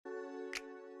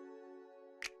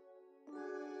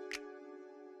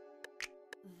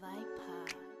Viper.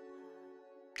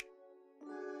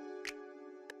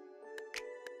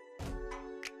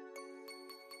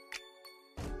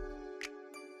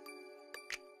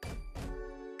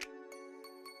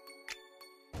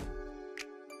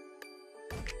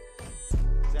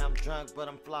 Say I'm drunk, but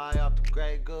I'm fly off the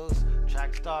Grey Goose.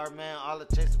 Track star, man, all the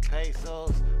chasing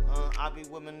pesos. I be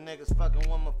with my niggas, fucking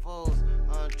with my fools.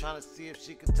 Trying to see if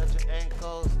she can touch her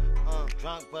ankles.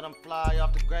 Drunk, but I'm fly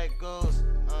off the Grey Goose.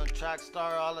 Track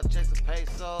star, all the chasing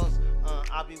pesos.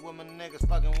 I be with my niggas,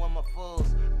 fucking with my fools.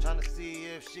 Trying to see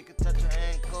if she can touch her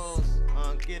ankles.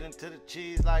 Get into the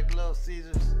cheese like Little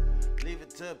Caesars. Leave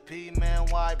it to a P-man,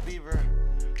 white beaver.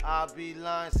 I'll be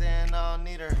lying saying I don't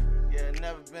need her. Yeah,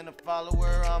 never been a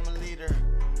follower, I'm a leader.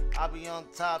 I be on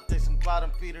top, they some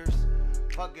bottom feeders.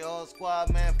 Fuck your whole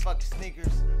squad, man, fuck your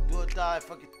sneakers. Do or die,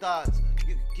 fuck your thoughts,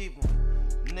 you can keep them.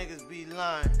 Niggas be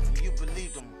lying, and you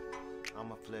believe them.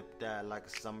 I'ma flip that like a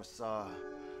summer saw.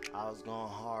 I was going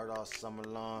hard all summer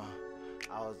long.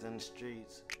 I was in the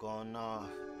streets, going off.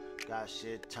 Got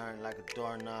shit turned like a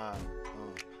doorknob.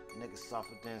 Niggas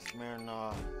softer than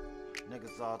Smirnoff.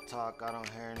 Niggas all talk, I don't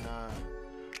hear none.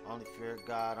 Only fear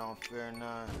God, I don't fear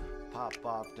none. Pop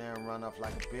off, then run off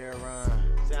like a beer run.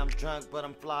 Say I'm drunk, but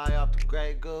I'm fly off the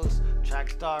Grey Goose. Track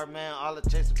star, man, all the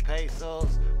chasing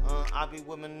pesos. I be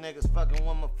with my niggas, fucking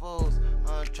with my fools.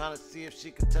 Trying to see if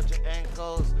she can touch her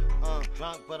ankles.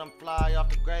 Drunk, but I'm fly off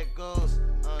the Grey Goose.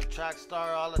 Track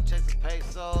star, all the chasing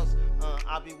pesos.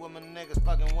 I be with my niggas,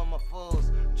 fucking with my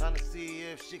fools. Trying to see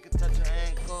if she can touch her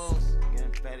ankles.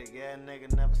 Getting faded, yeah,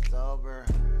 nigga never sober.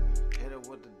 Hit her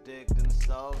with the dick, then it's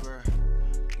over.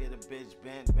 Get a bitch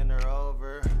bent, bend her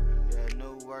over. Yeah,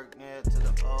 new work, yeah, to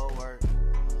the old work.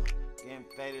 Getting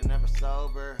faded, never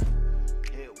sober.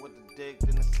 Hit with the dick,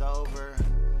 then it's over.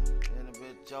 Then a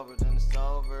bitch over, then it's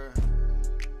over.